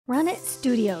Run It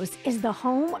Studios is the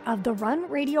home of the Run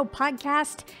Radio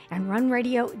podcast and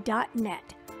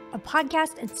runradio.net, a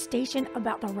podcast and station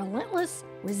about the relentless,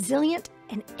 resilient,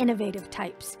 and innovative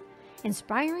types,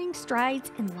 inspiring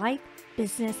strides in life,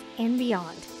 business, and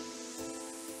beyond.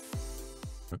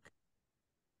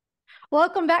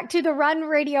 Welcome back to the Run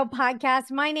Radio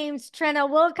podcast. My name's Trina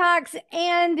Wilcox,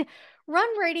 and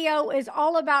Run Radio is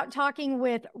all about talking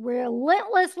with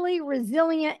relentlessly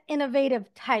resilient,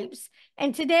 innovative types.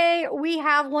 And today we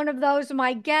have one of those,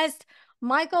 my guest,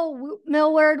 Michael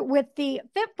Millword with the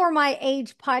Fit for My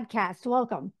Age podcast.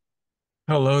 Welcome.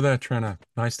 Hello there, Trina.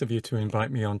 Nice of you to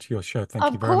invite me onto your show. Thank you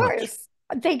Of very much. course.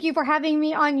 Thank you for having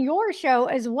me on your show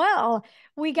as well.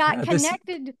 We got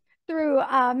connected through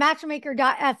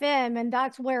matchmaker.fm, and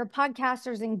that's where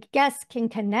podcasters and guests can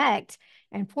connect.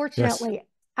 And fortunately,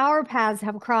 our paths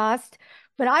have crossed.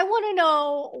 But I want to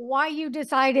know why you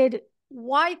decided,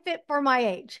 why Fit for My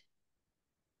Age?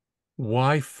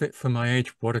 Why Fit for My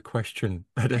Age? What a question.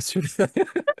 I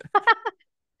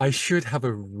should have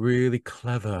a really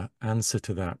clever answer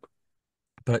to that.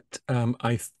 But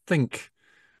I think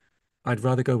I'd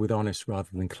rather go with honest rather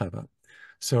than clever.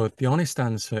 So the honest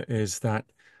answer is that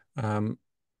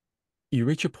you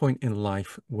reach a point in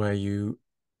life where you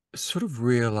sort of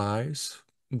realize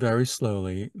very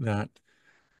slowly that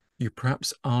you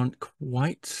perhaps aren't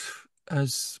quite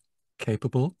as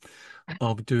capable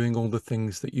of doing all the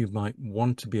things that you might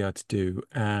want to be able to do.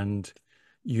 And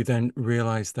you then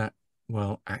realize that,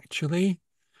 well, actually,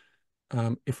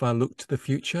 if I look to the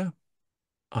future,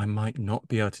 I might not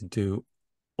be able to do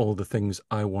all the things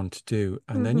I want to do.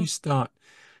 And then you start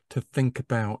to think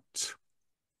about,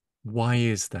 why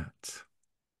is that?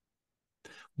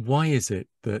 Why is it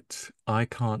that I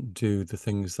can't do the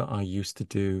things that I used to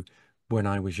do when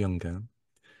I was younger?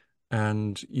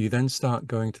 And you then start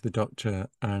going to the doctor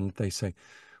and they say,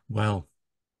 well,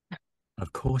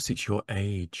 of course it's your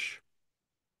age,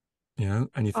 and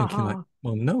you're thinking like,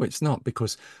 well, no, it's not,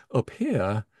 because up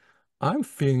here, I'm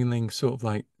feeling sort of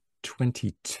like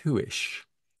 22-ish.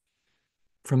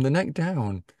 From the neck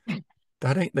down,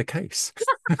 that ain't the case.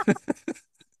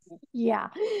 Yeah.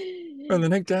 From the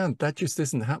neck down, that just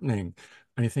isn't happening.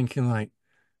 And you're thinking like,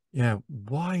 yeah,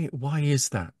 why is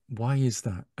that? Why is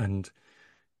that? And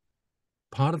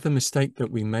part of the mistake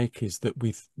that we make is that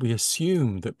we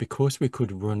assume that because we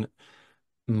could run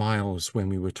miles when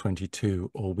we were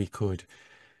 22, or we could,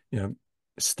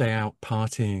 stay out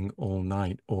partying all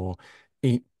night, or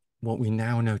eat what we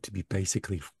now know to be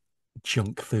basically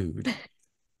junk food,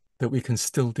 that we can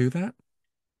still do that.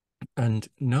 And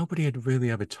nobody had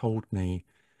really ever told me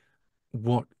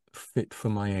what fit for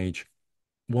my age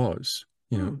was.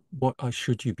 What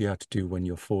should you be able to do when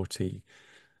you're 40?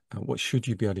 What should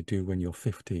you be able to do when you're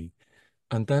 50?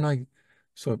 And then I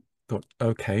sort of thought,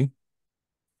 okay,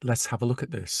 let's have a look at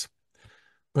this.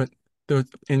 But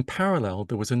in parallel,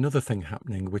 there was another thing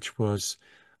happening, which was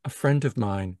a friend of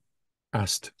mine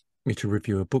asked me to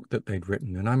review a book that they'd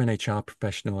written. And I'm an HR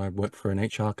professional. I work for an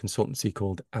HR consultancy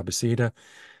called Abacida.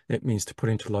 It means to put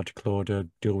into logical order,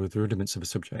 deal with rudiments of a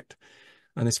subject.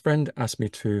 And this friend asked me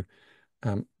to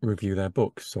review their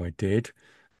book. So I did.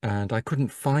 And I couldn't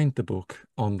find the book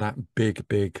on that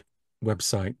big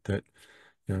website that,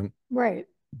 Right.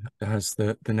 has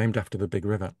the named after the big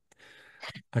river.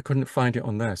 I couldn't find it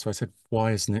on there. So I said,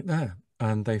 why isn't it there?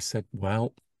 And they said,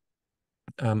 well,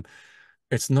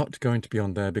 it's not going to be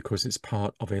on there because it's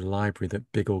part of a library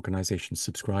that big organizations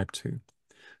subscribe to.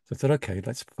 So I said, okay,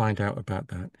 let's find out about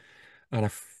that. And I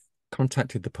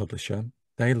contacted the publisher.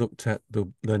 They looked at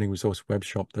the learning resource web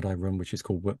shop that I run, which is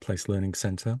called Workplace Learning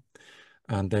Center.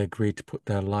 And they agreed to put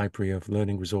their library of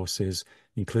learning resources,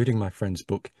 including my friend's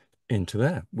book, into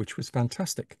there, which was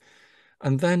fantastic.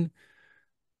 And then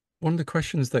one of the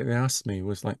questions that they asked me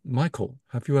was like, Michael,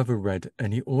 have you ever read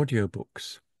any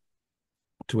audiobooks?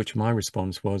 To which my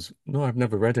response was, no, I've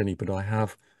never read any, but I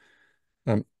have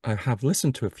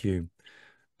listened to a few.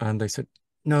 And they said,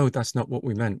 no, that's not what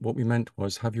we meant. What we meant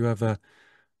was, have you ever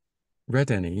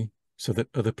read any so that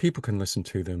other people can listen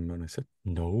to them? And I said,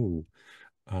 no.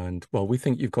 And well, we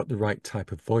think you've got the right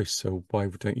type of voice, so why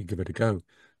don't you give it a go?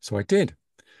 So I did.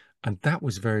 And that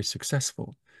was very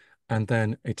successful. And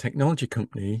then a technology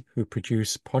company who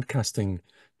produce podcasting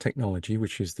technology,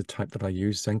 which is the type that I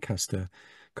use, Zencaster,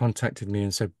 contacted me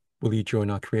and said, will you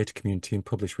join our creator community and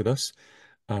publish with us?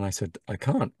 And I said, I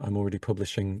can't. I'm already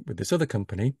publishing with this other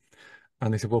company.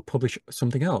 And they said, well, publish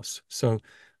something else. So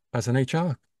as an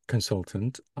HR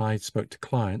consultant, I spoke to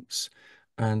clients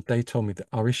and they told me that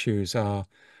our issues are,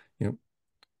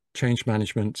 change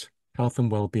management, health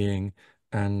and well-being,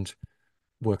 and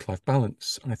work-life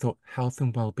balance. And I thought, health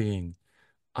and well-being,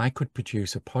 I could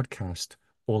produce a podcast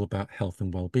all about health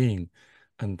and well-being,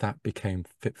 and that became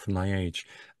Fit for My Age.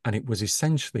 And it was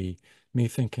essentially me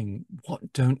thinking,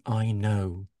 what don't I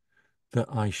know that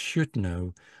I should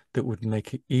know that would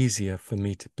make it easier for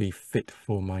me to be fit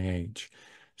for my age?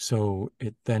 So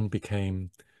it then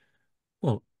became,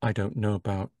 well, I don't know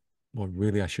about what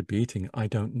really I should be eating. I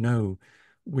don't know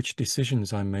which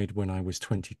decisions I made when I was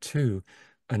 22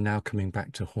 are now coming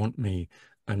back to haunt me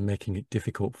and making it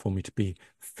difficult for me to be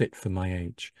fit for my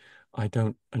age. I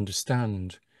don't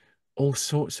understand all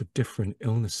sorts of different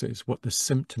illnesses, what the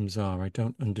symptoms are. I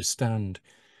don't understand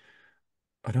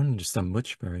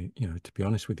much very, to be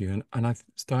honest with you. And I've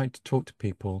started to talk to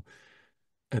people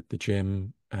at the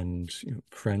gym and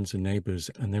friends and neighbors,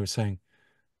 and they were saying,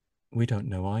 we don't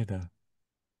know either.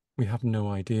 We have no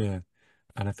idea.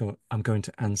 And I thought, I'm going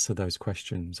to answer those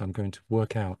questions. I'm going to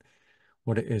work out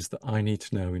what it is that I need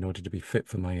to know in order to be fit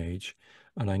for my age.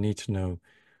 And I need to know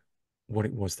what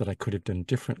it was that I could have done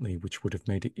differently, which would have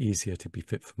made it easier to be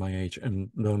fit for my age. And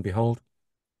lo and behold,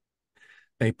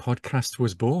 a podcast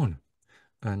was born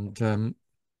and doing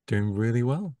really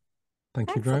well.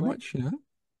 Thank you very Excellent. much.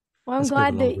 Well, That's a bit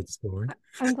of a long story.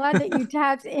 I'm glad that you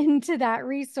tapped into that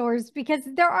resource because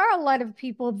there are a lot of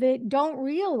people that don't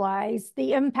realize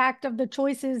the impact of the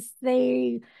choices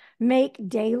they make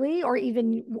daily or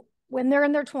even when they're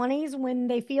in their 20s when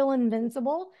they feel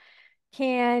invincible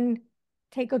can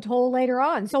take a toll later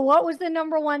on. So what was the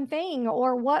number one thing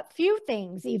or what few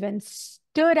things even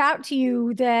stood out to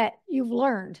you that you've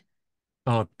learned?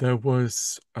 There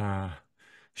was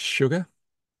sugar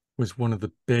was one of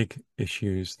the big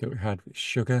issues that we had with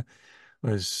sugar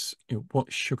was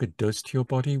what sugar does to your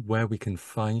body, where we can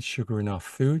find sugar in our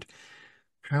food,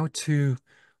 how to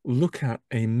look at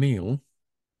a meal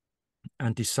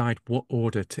and decide what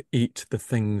order to eat the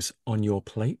things on your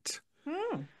plate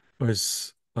Hmm.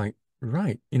 was like,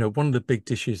 right. One of the big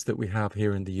dishes that we have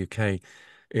here in the UK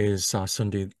is our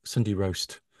Sunday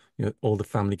roast. All the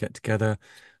family get together.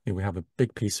 We have a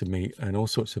big piece of meat and all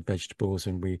sorts of vegetables,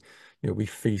 and we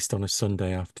feast on a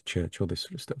Sunday after church, all this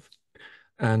sort of stuff.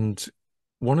 And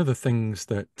one of the things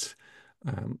that,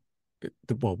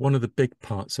 one of the big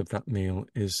parts of that meal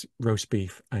is roast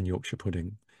beef and Yorkshire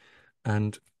pudding.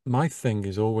 And my thing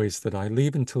is always that I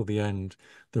leave until the end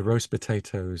the roast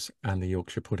potatoes and the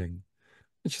Yorkshire pudding.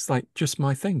 It's just like just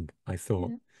my thing, I thought.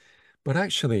 Yeah. But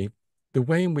actually, the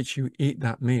way in which you eat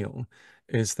that meal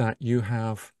is that you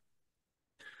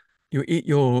eat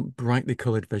your brightly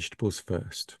colored vegetables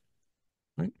first.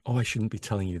 Right? Oh, I shouldn't be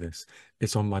telling you this.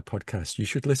 It's on my podcast. You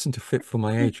should listen to Fit for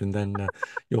My Age, and then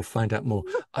you'll find out more.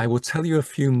 I will tell you a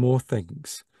few more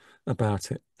things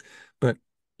about it. But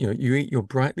you eat your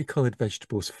brightly colored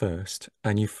vegetables first,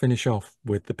 and you finish off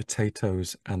with the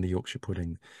potatoes and the Yorkshire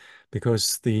pudding,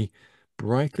 because the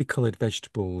brightly colored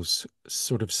vegetables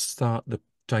sort of start the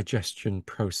digestion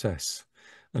process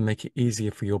and make it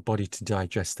easier for your body to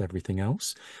digest everything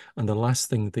else. And the last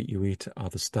thing that you eat are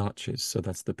the starches. So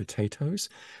that's the potatoes.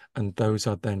 And those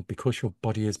are then, because your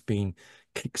body has been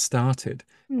kick-started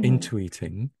Mhm. into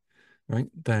eating, right,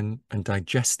 then and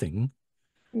digesting,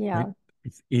 right, Yeah,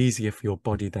 it's easier for your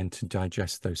body then to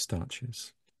digest those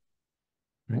starches,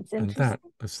 right? that's And that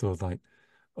interesting. was sort of like,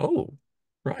 oh,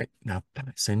 right. Now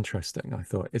that's interesting. I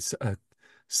thought it's a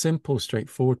simple,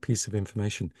 straightforward piece of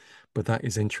information, but that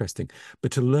is interesting.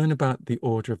 But to learn about the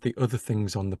order of the other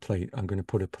things on the plate, I'm going to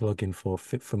put a plug in for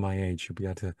Fit for My Age. You'll be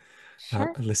able to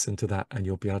Sure. listen to that and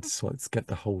you'll be able to sort of get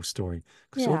the whole story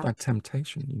because all Yeah. that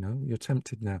temptation, you're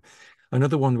tempted now.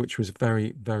 Another one which was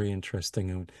very, very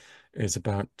interesting is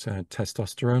about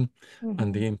testosterone and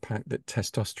Hmm. the impact that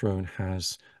testosterone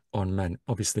has on men.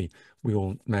 Obviously, we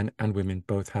all, men and women,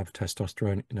 both have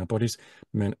testosterone in our bodies.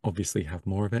 Men obviously have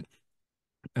more of it.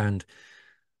 And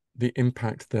the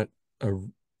impact that a,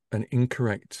 an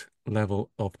incorrect level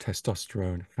of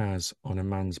testosterone has on a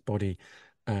man's body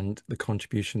and the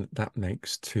contribution that that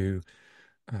makes to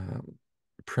um,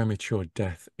 premature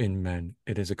death in men.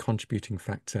 It is a contributing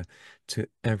factor to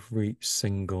every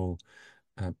single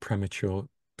premature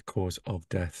cause of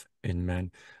death in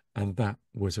men. And that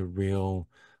was a real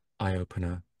eye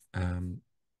opener. And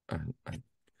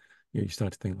you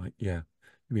start to think like, yeah,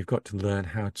 we've got to learn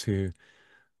how to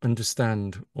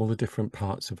understand all the different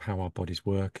parts of how our bodies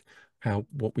work, how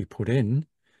what we put in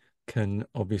can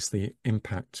obviously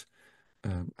impact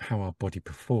how our body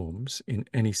performs in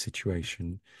any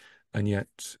situation. And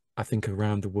yet, I think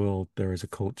around the world there is a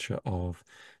culture of,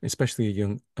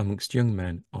 especially amongst young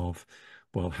men, of,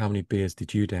 well, how many beers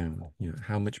did you down?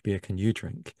 How much beer can you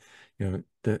drink? Or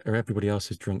everybody else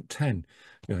has drunk 10.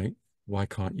 Why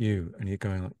can't you? And you're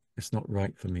going like, it's not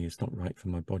right for me. It's not right for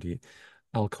my body.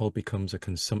 alcohol becomes a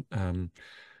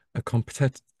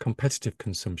competitive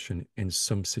consumption in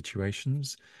some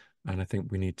situations. And I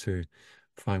think we need to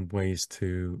find ways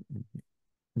to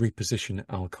reposition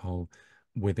alcohol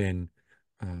within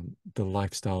the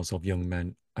lifestyles of young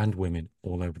men and women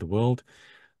all over the world.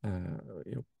 You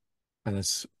know, and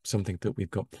it's something that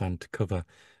we've got planned to cover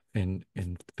in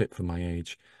Fit for My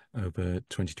Age over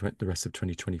 2020, the rest of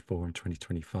 2024 and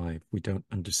 2025. We don't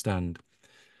understand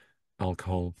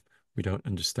alcohol. We don't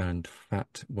understand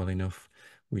fat well enough.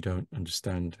 We don't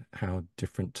understand how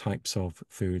different types of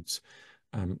foods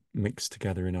mix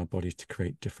together in our body to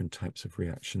create different types of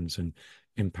reactions and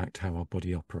impact how our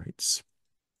body operates.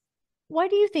 Why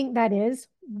do you think that is?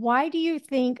 Why do you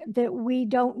think that we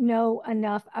don't know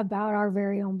enough about our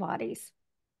very own bodies?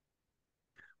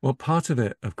 Well, part of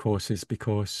it, of course, is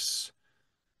because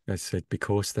I said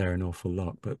because they're an awful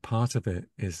lot, but part of it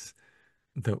is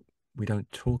that we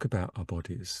don't talk about our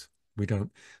bodies. We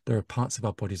don't, there are parts of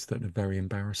our bodies that are very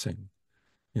embarrassing.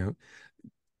 You know,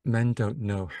 men don't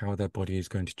know how their body is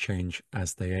going to change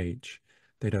as they age.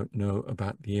 They don't know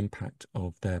about the impact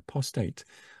of their prostate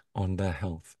on their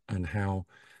health and how,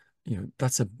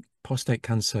 prostate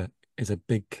cancer is a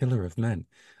big killer of men,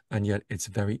 and yet it's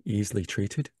very easily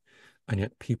treated. And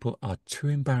yet people are too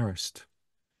embarrassed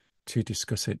to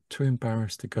discuss it, too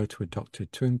embarrassed to go to a doctor,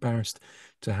 too embarrassed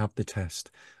to have the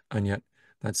test. And yet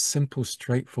that simple,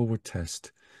 straightforward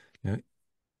test, you know,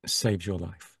 saves your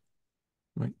life,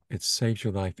 right? It saves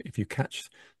your life. If you catch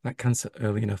that cancer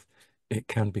early enough, it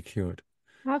can be cured,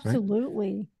 right?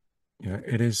 Absolutely.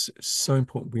 It is so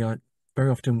important. Very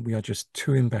often we are just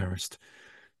too embarrassed.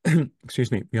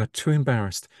 Excuse me. We are too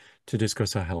embarrassed to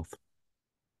discuss our health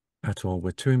at all. We're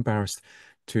too embarrassed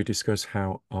to discuss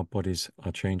how our bodies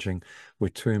are changing. We're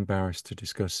too embarrassed to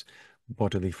discuss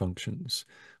bodily functions.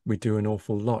 We do an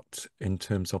awful lot in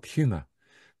terms of humor.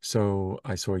 So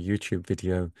I saw a YouTube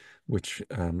video which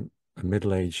a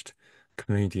middle-aged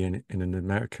comedian in an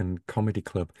American comedy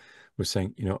club was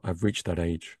saying, I've reached that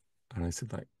age. And I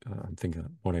said, like, I'm thinking,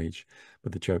 what age?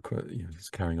 But the joke, is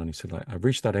carrying on. He said, like, I've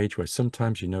reached that age where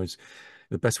sometimes,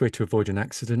 the best way to avoid an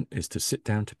accident is to sit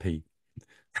down to pee.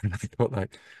 And I thought,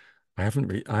 like, I haven't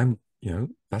really,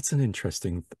 that's an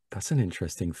interesting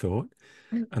thought.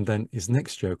 And then his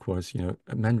next joke was,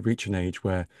 men reach an age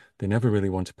where they never really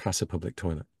want to pass a public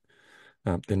toilet.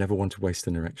 They never want to waste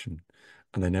an erection,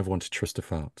 and they never want to trust a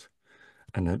fart.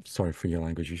 And sorry for your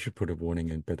language, you should put a warning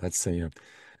in, but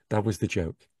that was the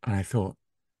joke. And I thought,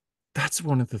 that's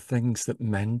one of the things that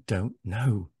men don't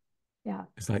know. Yeah.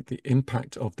 It's like the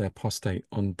impact of their prostate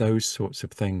on those sorts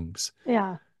of things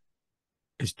Yeah.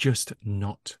 is just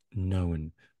not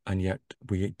known. And yet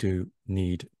we do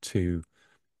need to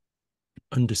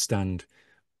understand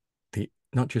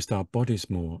not just our bodies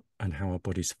more and how our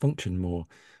bodies function more,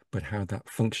 but how that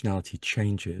functionality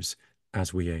changes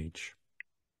as we age.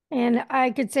 And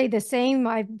I could say the same.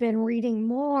 I've been reading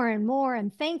more and more,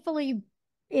 and thankfully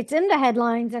it's in the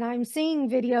headlines and I'm seeing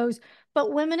videos,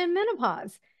 but women in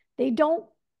menopause, they don't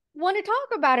want to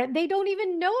talk about it. They don't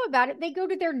even know about it. They go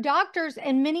to their doctors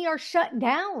and many are shut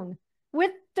down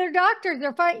with their doctors.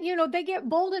 They're fine, they get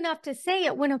bold enough to say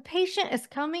it when a patient is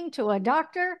coming to a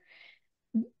doctor.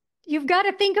 You've got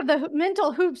to think of the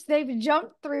mental hoops they've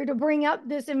jumped through to bring up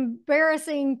this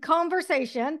embarrassing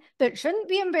conversation that shouldn't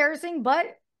be embarrassing,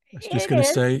 but I was just it going to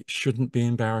is, say, shouldn't be and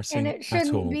embarrassing it at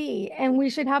shouldn't all. be. And we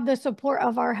should have the support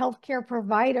of our healthcare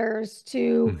providers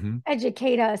to Hmm.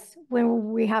 educate us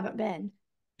when we haven't been.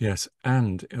 Yes,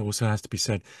 and it also has to be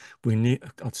said, we need,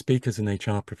 I'll speak as an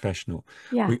HR professional,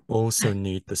 Yeah. we also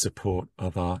need the support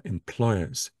of our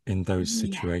employers in those Yes.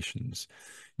 situations.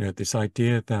 This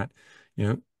idea that,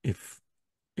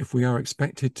 if we are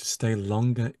expected to stay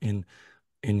longer in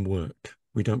work,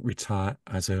 we don't retire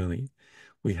as early.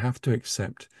 We have to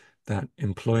accept that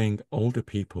employing older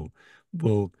people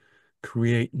will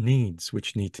create needs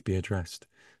which need to be addressed.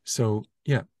 So,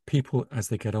 yeah, people as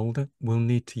they get older will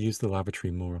need to use the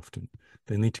lavatory more often.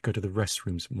 They need to go to the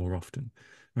restrooms more often,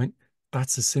 right?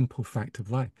 That's a simple fact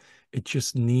of life. It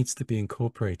just needs to be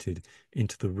incorporated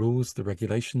into the rules, the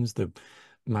regulations, the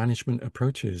management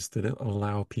approaches that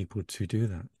allow people to do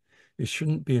that. It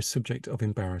shouldn't be a subject of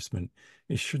embarrassment.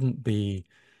 It shouldn't be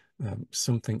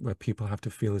something where people have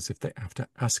to feel as if they have to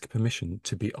ask permission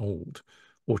to be old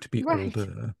or to be Right.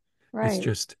 older. It's Right.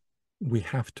 just we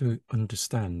have to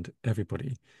understand,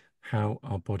 everybody, how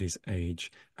our bodies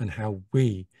age and how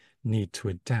we need to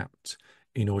adapt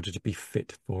in order to be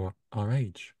fit for our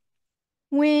age.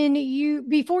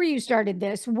 Before you started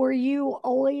this, were you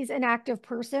always an active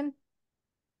person?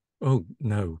 Oh,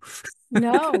 no.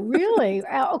 No, really.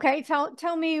 Okay,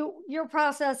 tell me your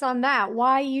process on that.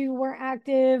 Why you weren't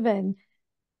active and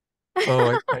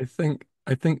Oh, I think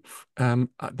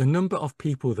the number of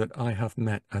people that I have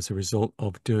met as a result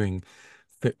of doing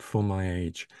Fit for My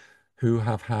Age who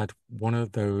have had one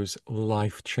of those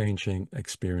life-changing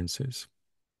experiences.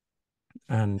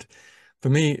 And for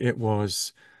me, it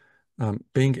was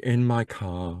being in my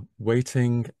car,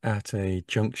 waiting at a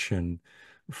junction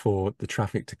for the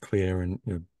traffic to clear and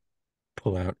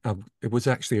pull out. It was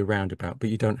actually a roundabout, but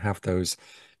you don't have those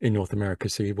in North America,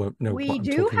 so you won't know we what I'm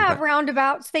do talking have about.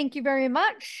 roundabouts. Thank you very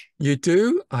much. You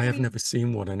do? I have We never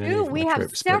seen one on any do. of my We have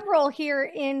trips, but several here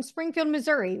in Springfield,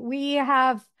 Missouri. We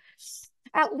have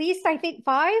at least, I think,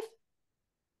 five.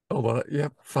 oh well, yeah,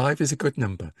 five is a good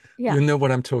number. Yeah. You know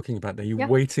what I'm talking about there. You're Yeah.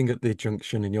 waiting at the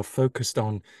junction and you're focused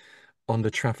on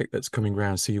the traffic that's coming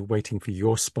round. So you're waiting for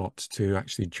your spot to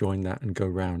actually join that and go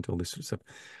round, all this sort of stuff.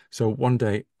 So one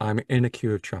day I'm in a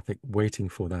queue of traffic waiting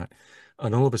for that.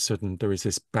 And all of a sudden there is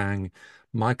this bang.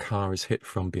 My car is hit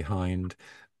from behind.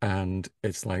 And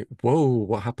it's like, whoa,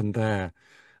 what happened there?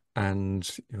 And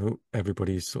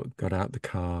everybody sort of got out the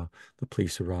car. The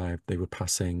police arrived. They were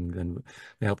passing, and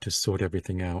they helped us sort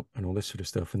everything out and all this sort of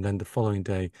stuff. And then the following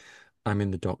day, I'm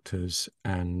in the doctor's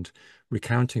and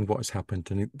recounting what has happened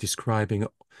and describing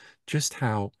just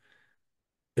how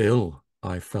ill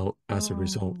I felt as a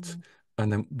result. Oh,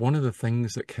 And then one of the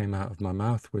things that came out of my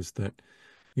mouth was that,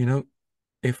 you know,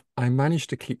 if I managed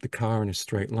to keep the car in a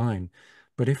straight line,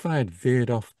 but if I had veered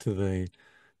off to the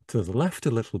left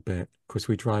a little bit, because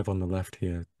we drive on the left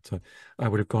here, so I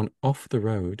would have gone off the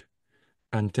road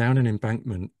and down an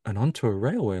embankment and onto a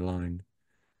railway line.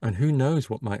 And who knows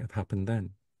what might have happened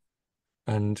then.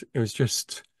 And it was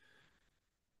just,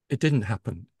 it didn't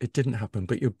happen. It didn't happen.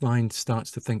 But your mind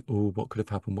starts to think, oh, what could have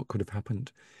happened? What could have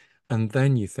happened? And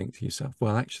then you think to yourself,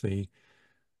 well, actually,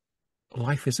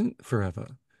 life isn't forever.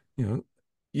 You know,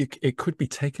 it could be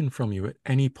taken from you at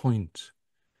any point.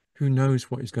 Who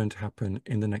knows what is going to happen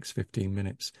in the next 15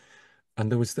 minutes?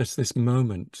 And there was this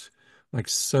moment, like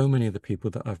so many of the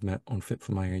people that I've met on Fit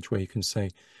for My Age, where you can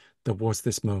say, there was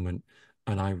this moment,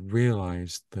 and I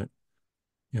realized that,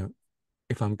 you know,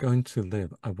 if I'm going to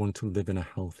live, I want to live in a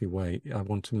healthy way. I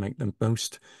want to make the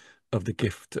most of the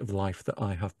gift of life that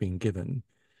I have been given.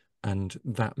 And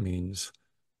that means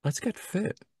let's get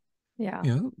fit. yeah.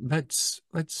 Let's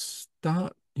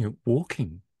start,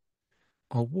 walking.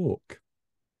 I'll walk.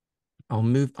 I'll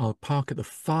move, I'll park at the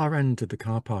far end of the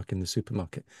car park in the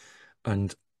supermarket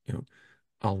and, you know,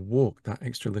 I'll walk that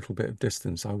extra little bit of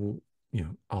distance. I will,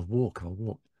 I'll walk,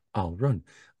 I'll run,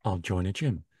 I'll join a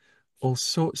gym, all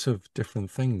sorts of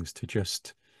different things to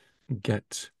just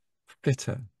get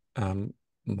fitter. Um,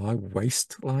 my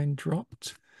waistline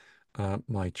dropped,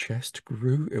 my chest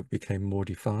grew, it became more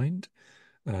defined.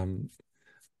 Um,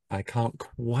 I can't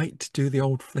quite do the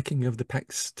old flicking of the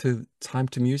pecs to time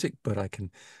to music, but I can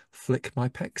flick my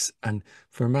pecs. And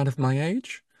for a man of my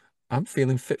age, I'm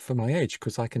feeling fit for my age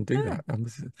because I can do Good.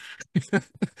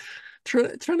 that.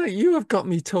 Trina, you have got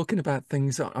me talking about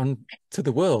things on to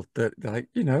the world that, like,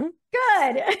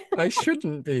 Good. I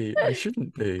shouldn't be. I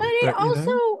shouldn't But be. it But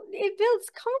also it builds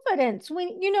confidence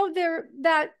when they're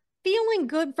that feeling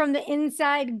good from the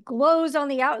inside glows on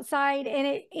the outside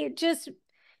and it just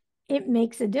it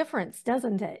makes a difference,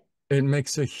 doesn't it? it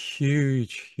makes a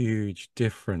huge, huge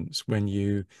difference when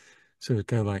you sort of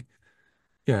go like,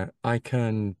 yeah, I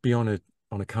can be on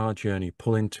a car journey,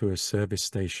 pull into a service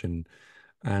station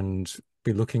and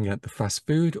be looking at the fast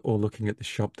food or looking at the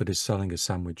shop that is selling a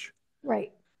sandwich.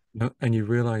 Right. And you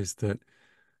realize that,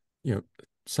 you know,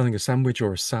 selling a sandwich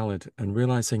or a salad and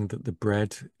realizing that the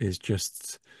bread is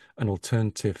just an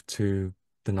alternative to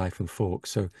the knife and fork.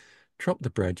 So drop the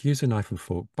bread, use a knife and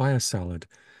fork, buy a salad.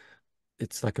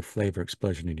 It's like a flavor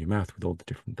explosion in your mouth with all the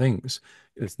different things.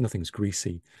 Nothing's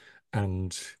greasy.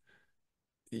 And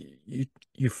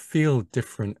you feel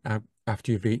different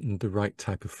after you've eaten the right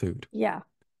type of food, Yeah.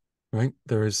 right?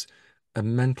 There is a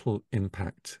mental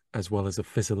impact as well as a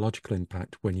physiological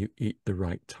impact when you eat the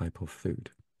right type of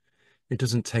food. It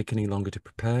doesn't take any longer to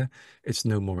prepare. It's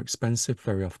no more expensive.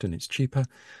 Very often it's cheaper,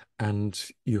 and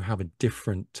you have a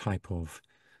different type of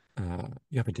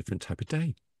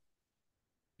day.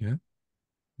 Yeah.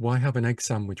 Why have an egg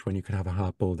sandwich when you can have a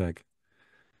hard-boiled egg,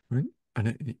 right?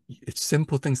 And it's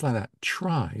simple things like that.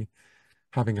 Try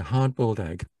having a hard-boiled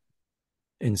egg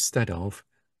instead of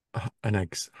an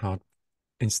egg's hard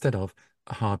instead of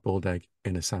a hard-boiled egg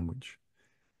in a sandwich.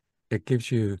 It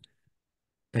gives you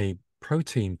a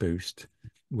protein boost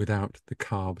without the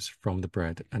carbs from the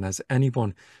bread. And as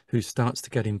anyone who starts to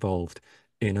get involved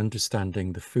in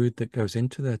understanding the food that goes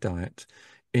into their diet,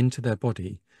 into their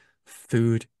body,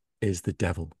 food is the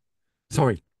devil.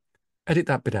 Sorry, edit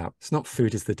that bit out. It's not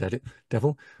food is the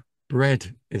devil.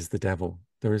 Bread is the devil.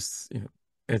 There is,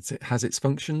 it has its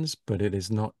functions, but it is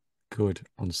not good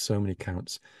on so many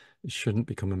counts. It shouldn't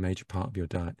become a major part of your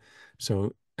diet.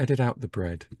 So edit out the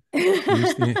bread. Use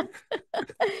the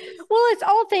Well, it's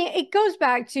all it goes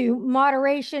back to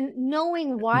moderation,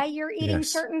 knowing why you're eating yes,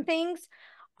 certain things.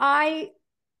 I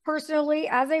personally,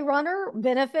 as a runner,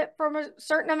 benefit from a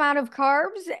certain amount of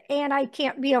carbs, and I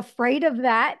can't be afraid of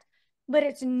that. But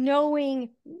it's knowing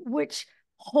which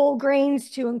whole grains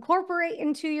to incorporate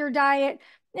into your diet.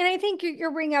 And I think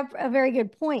you're bringing up a very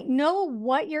good point. Know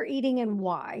what you're eating and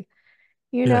why.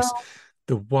 You know, yes.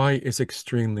 The why is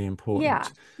extremely yeah,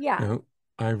 important. yeah. You know,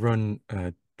 I run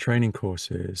training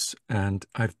courses, and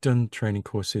I've done training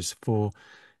courses for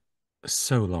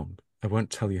so long. I won't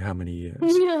tell you how many years,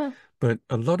 Yeah. but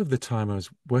a lot of the time I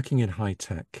was working in high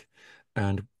tech,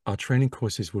 and our training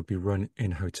courses would be run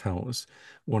in hotels.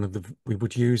 We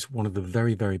would use one of the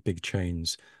very, very big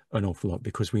chains an awful lot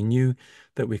because we knew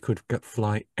that we could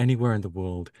fly anywhere in the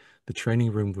world. The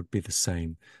training room would be the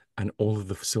same, and all of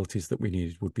the facilities that we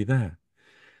needed would be there.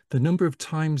 The number of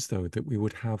times, though, that we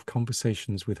would have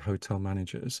conversations with hotel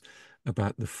managers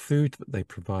about the food that they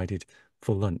provided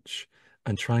for lunch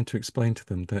and trying to explain to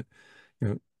them that, you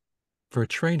know, for a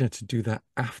trainer to do that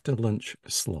after lunch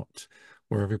slot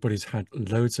where everybody's had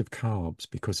loads of carbs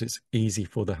because it's easy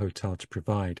for the hotel to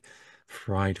provide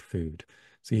fried food.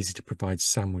 It's easy to provide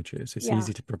sandwiches. It's Yeah.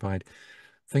 easy to provide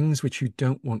things which you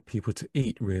don't want people to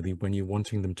eat really when you're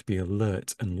wanting them to be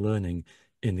alert and learning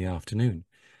in the afternoon.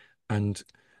 And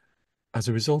as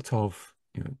a result of,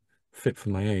 fit for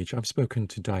my age, I've spoken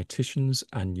to dietitians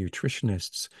and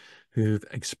nutritionists who've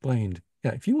explained,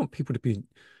 yeah, if you want people to be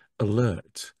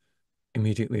alert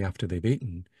immediately after they've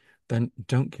eaten, then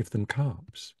don't give them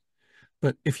carbs.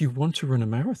 But if you want to run a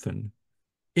marathon,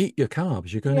 eat your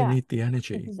carbs. You're going to Yeah. need the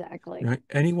energy, Exactly. right?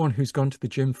 Anyone who's gone to the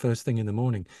gym first thing in the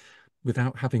morning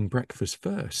without having breakfast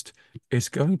first is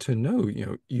going to know,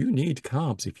 you need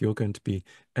carbs if you're going to be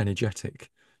energetic.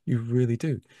 You really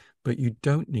do. But you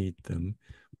don't need them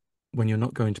when you're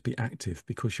not going to be active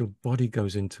because your body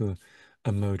goes into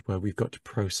a mode where we've got to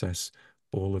process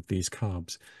all of these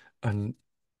carbs. And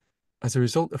as a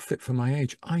result of Fit for My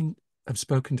Age, I have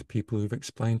spoken to people who've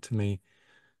explained to me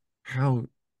how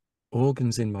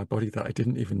organs in my body that I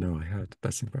didn't even know I had.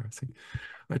 That's embarrassing.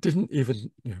 I didn't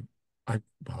even, I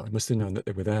must have known that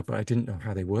they were there, but I didn't know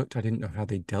how they worked. I didn't know how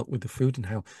they dealt with the food and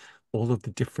how all of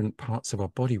the different parts of our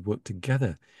body work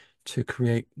together to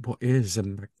create what is,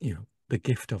 the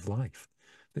gift of life,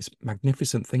 this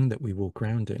magnificent thing that we walk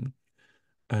around in.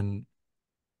 And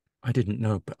I didn't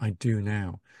know, but I do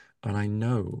now. And I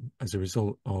know as a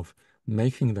result of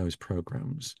making those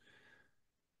programs,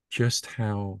 just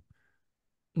how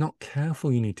not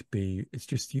careful you need to be. It's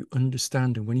just you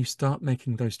understand. And when you start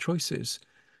making those choices,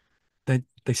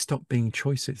 they stop being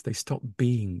choices. They stop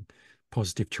being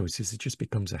positive choices. It just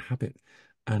becomes a habit.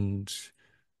 And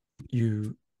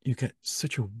you get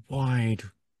such a wide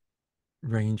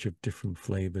range of different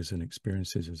flavors and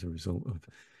experiences as a result of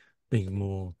being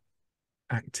more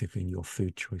active in your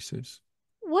food choices.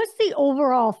 What's the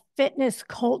overall fitness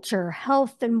culture,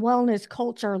 health and wellness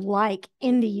culture like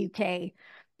in the UK?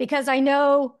 Because I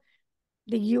know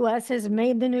the US has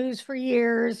made the news for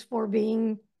years for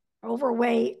being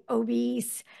overweight,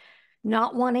 obese,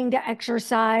 not wanting to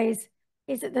exercise.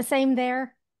 Is it the same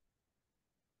there?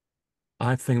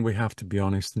 I think we have to be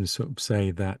honest and sort of say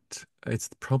that it's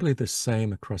probably the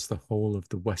same across the whole of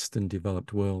the Western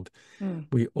developed world. Hmm.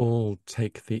 We all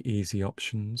take the easy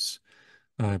options.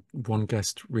 One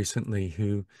guest recently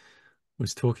who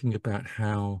was talking about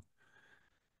how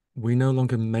we no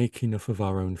longer make enough of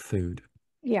our own food.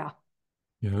 Yeah.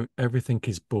 Everything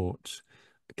is bought.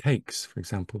 Cakes, for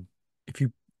example, if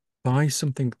you buy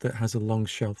something that has a long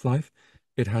shelf life,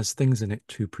 it has things in it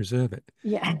to preserve it.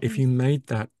 Yeah. If you made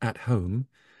that at home,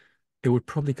 it would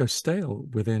probably go stale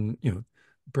within,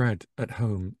 bread at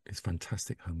home is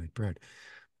fantastic homemade bread,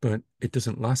 but it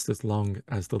doesn't last as long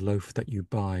as the loaf that you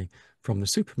buy from the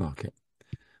supermarket.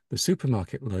 The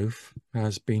supermarket loaf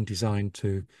has been designed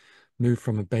to move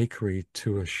from a bakery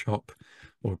to a shop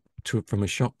or from a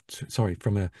shop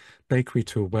from a bakery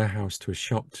to a warehouse to a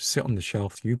shop to sit on the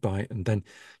shelf, you buy it, and then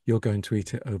you're going to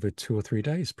eat it over 2 or 3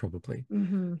 days probably.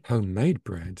 Hmm. Homemade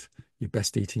bread, you're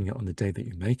best eating it on the day that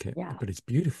you make it, Yeah. but it's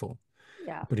beautiful,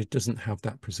 Yeah. but it doesn't have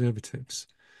that preservatives.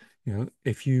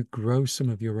 If you grow some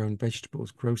of your own vegetables,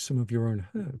 grow some of your own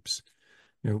herbs,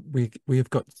 we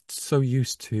have got so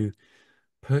used to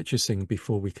purchasing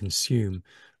before we consume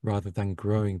rather than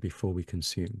growing before we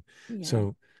consume. Yeah.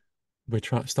 So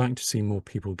starting to see more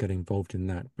people get involved in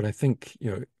that. But I think,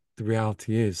 the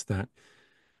reality is that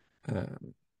uh,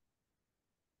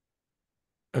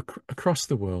 across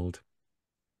the world,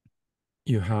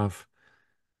 you have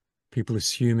people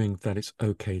assuming that it's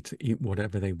okay to eat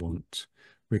whatever they want,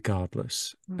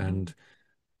 regardless. Mhm. And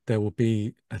there will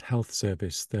be a health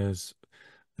service, there's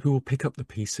who will pick up the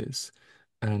pieces.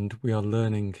 And we are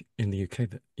learning in the UK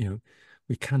that,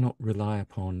 we cannot rely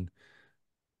upon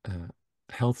uh,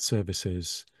 health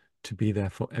services to be there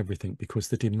for everything because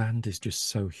the demand is just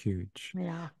so huge.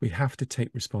 Yeah. We have to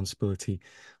take responsibility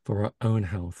for our own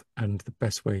health, and the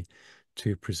best way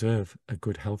to preserve a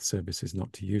good health service is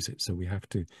not to use it. So we have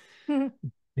to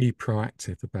be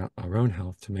proactive about our own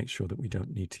health to make sure that we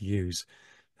don't need to use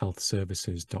health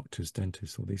services, doctors,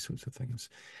 dentists, all these sorts of things.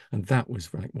 And that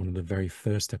was like one of the very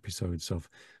first episodes of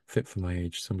Fit for My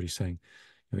Age, somebody saying,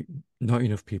 not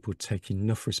enough people take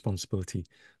enough responsibility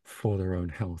for their own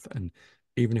health. And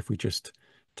even if we just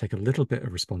take a little bit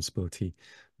of responsibility,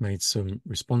 made some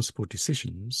responsible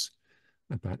decisions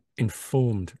about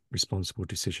informed, responsible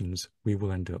decisions, we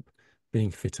will end up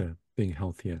being fitter, being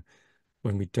healthier.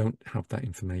 When we don't have that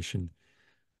information,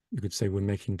 you could say we're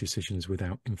making decisions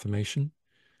without information,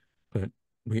 but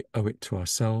we owe it to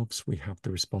ourselves. We have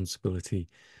the responsibility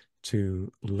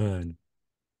to learn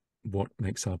what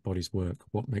makes our bodies work,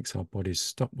 what makes our bodies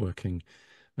stop working,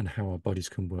 and how our bodies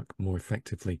can work more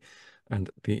effectively. And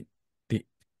the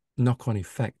knock-on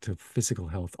effect of physical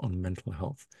health on mental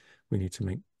health, we need to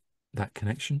make that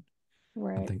connection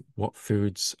and Right. think what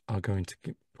foods are going to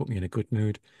put me in a good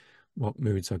mood, what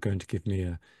moods are going to give me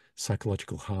a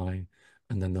psychological high,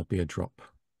 and then there'll be a drop.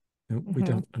 We Hmm.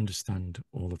 don't understand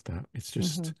all of that. It's Hmm.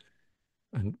 just,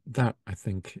 and that I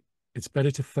think it's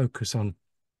better to focus on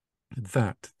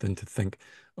that than to think,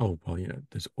 oh, well,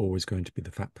 there's always going to be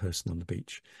the fat person on the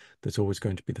beach. There's always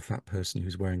going to be the fat person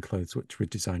who's wearing clothes which were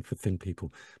designed for thin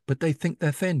people, but they think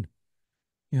they're thin,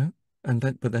 yeah,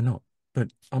 but they're not.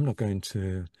 But I'm not going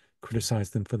to criticize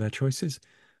them for their choices.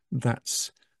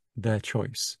 That's their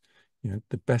choice.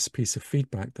 The best piece of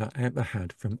feedback that I ever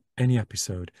had from any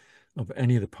episode of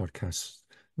any of the podcasts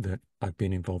that I've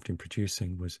been involved in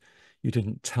producing was, you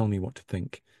didn't tell me what to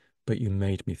think, but you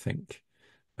made me think.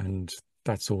 And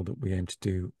that's all that we aim to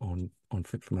do on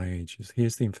Fit for My Age is,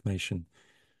 here's the information.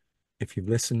 If you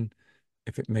listen,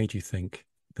 if it made you think,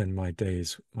 then my day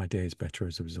is better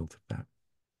as a result of that.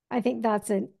 I think that's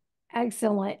an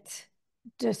excellent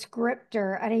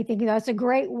descriptor. And I think that's a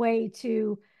great way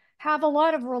to have a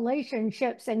lot of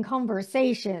relationships and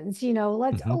conversations.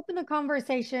 Let's Hmm. open a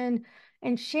conversation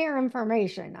and share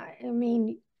information. I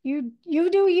mean, you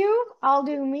do you, I'll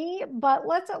do me, but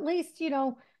let's at least,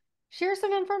 share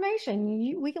some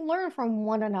information. We can learn from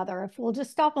one another if we'll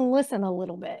just stop and listen a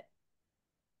little bit.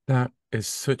 That is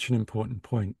such an important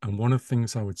point. And one of the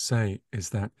things I would say is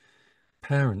that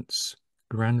parents,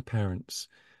 grandparents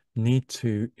need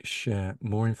to share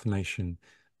more information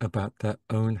about their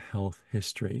own health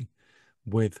history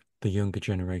with the younger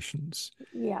generations.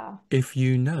 Yeah. If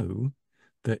you know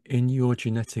that in your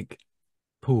genetic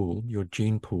pool, your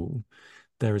gene pool,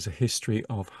 there is a history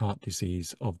of heart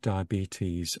disease, of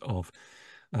diabetes, of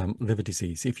liver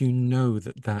disease, if you know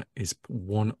that that is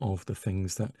one of the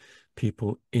things that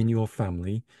people in your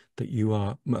family that you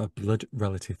are a blood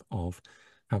relative of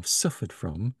have suffered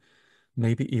from,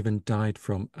 maybe even died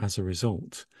from as a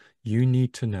result, you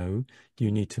need to know,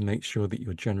 you need to make sure that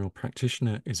your general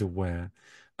practitioner is aware,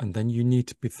 and then you need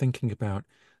to be thinking about,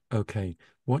 okay,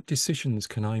 what decisions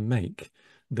can I make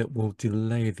that will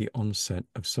delay the onset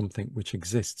of something which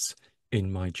exists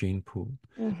in my gene pool?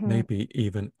 Hmm. Maybe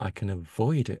even I can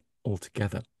avoid it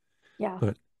altogether, Yeah.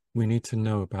 but we need to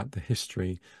know about the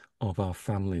history of our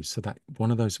families. So that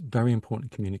one of those very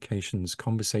important communications,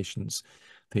 conversations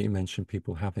that you mentioned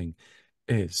people having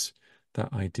is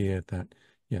that idea that,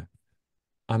 yeah,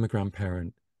 I'm a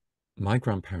grandparent. My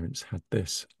grandparents had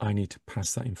this. I need to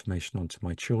pass that information on to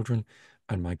my children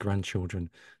and my grandchildren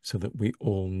so that we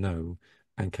all know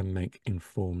and can make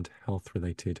informed health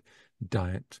related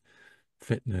diet,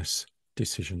 fitness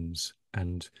decisions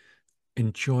and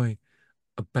enjoy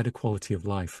a better quality of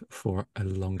life for a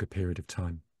longer period of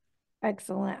time.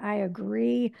 Excellent. I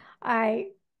agree. I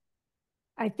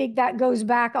I think that goes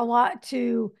back a lot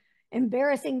to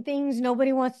embarrassing things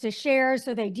nobody wants to share,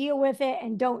 so they deal with it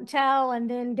and don't tell. And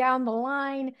then down the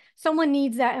line, someone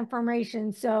needs that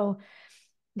information. So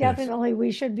Yes. definitely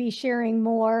we should be sharing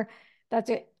more. That's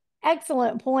an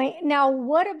excellent point. Now,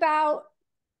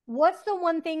 what's the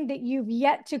one thing that you've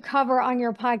yet to cover on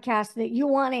your podcast that you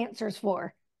want answers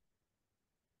for?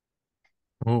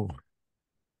 Oh,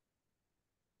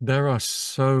 There are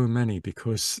so many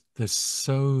because there's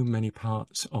so many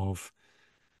parts of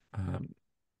um,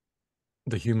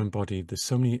 the human body. There's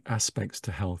so many aspects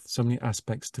to health, so many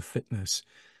aspects to fitness.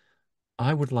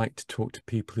 I would like to talk to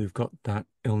people who've got that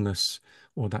illness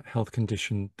or that health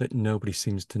condition that nobody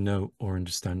seems to know or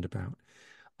understand about.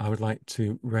 I would like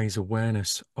to raise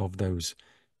awareness of those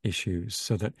issues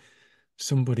so that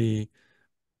somebody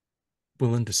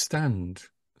will understand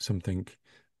something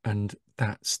and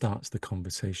that starts the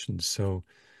conversation. So,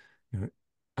 you know,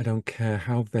 I don't care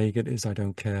how vague it is. I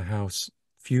don't care how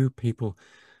few people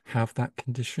have that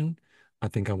condition. I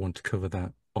think I want to cover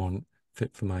that on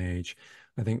Fit for My Age.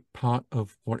 I think part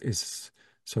of what is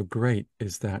so great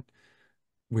is that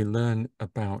we learn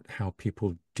about how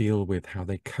people deal with, how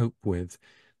they cope with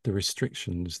the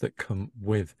restrictions that come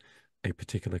with a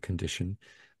particular condition.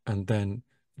 And then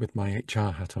with my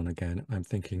HR hat on again, I'm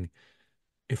thinking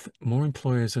if more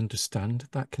employers understand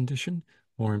that condition,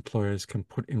 more employers can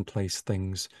put in place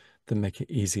things that make it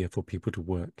easier for people to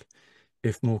work.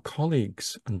 If more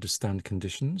colleagues understand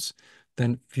conditions,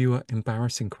 then fewer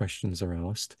embarrassing questions are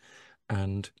asked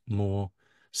and more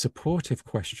supportive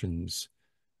questions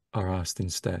are asked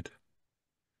instead.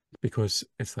 Because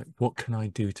it's like, what can I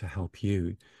do to help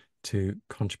you to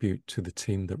contribute to the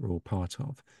team that we're all part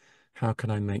of? How can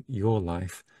I make your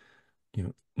life,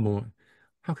 more,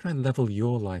 how can I level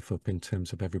your life up in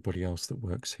terms of everybody else that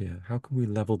works here? How can we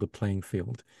level the playing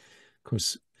field?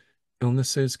 Because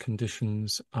illnesses,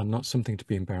 conditions are not something to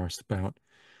be embarrassed about.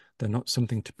 They're not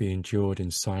something to be endured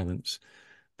in silence.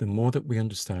 The more that we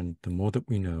understand, the more that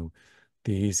we know,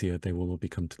 the easier they will all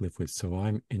become to live with. So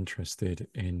I'm interested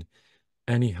in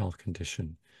any health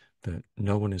condition that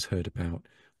no one has heard about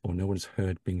or no one's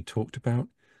heard being talked about.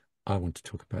 I want to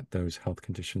talk about those health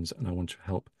conditions and I want to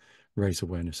help raise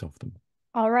awareness of them.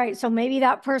 All right. So maybe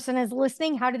that person is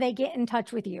listening. How do they get in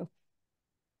touch with you?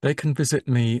 They can visit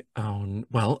me on,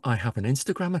 well, I have an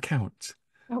Instagram account.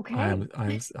 Okay. I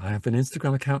have an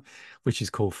Instagram account which is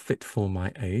called Fit for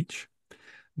My Age.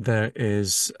 There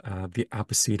is the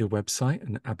Abeceda website,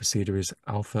 and Abeceda is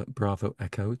Alpha Bravo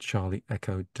Echo Charlie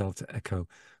Echo Delta Echo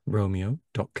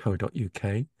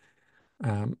Romeo.co.uk.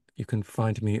 You can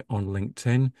find me on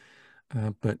LinkedIn.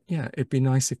 But yeah, it'd be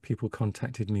nice if people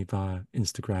contacted me via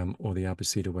Instagram or the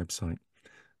Abeceda website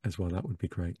as well. That would be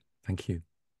great. Thank you.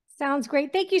 Sounds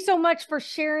great. Thank you so much for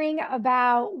sharing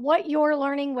about what you're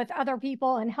learning with other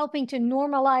people and helping to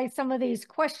normalize some of these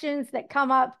questions that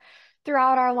come up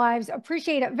throughout our lives.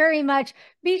 Appreciate it very much.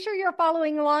 Be sure you're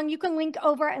following along. You can link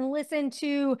over and listen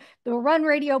to the Run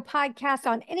Radio podcast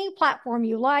on any platform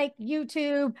you like,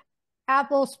 YouTube,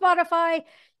 Apple, Spotify.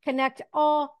 Connect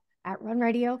all at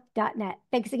runradio.net.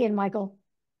 Thanks again, Michael.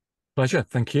 Pleasure.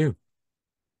 Thank you.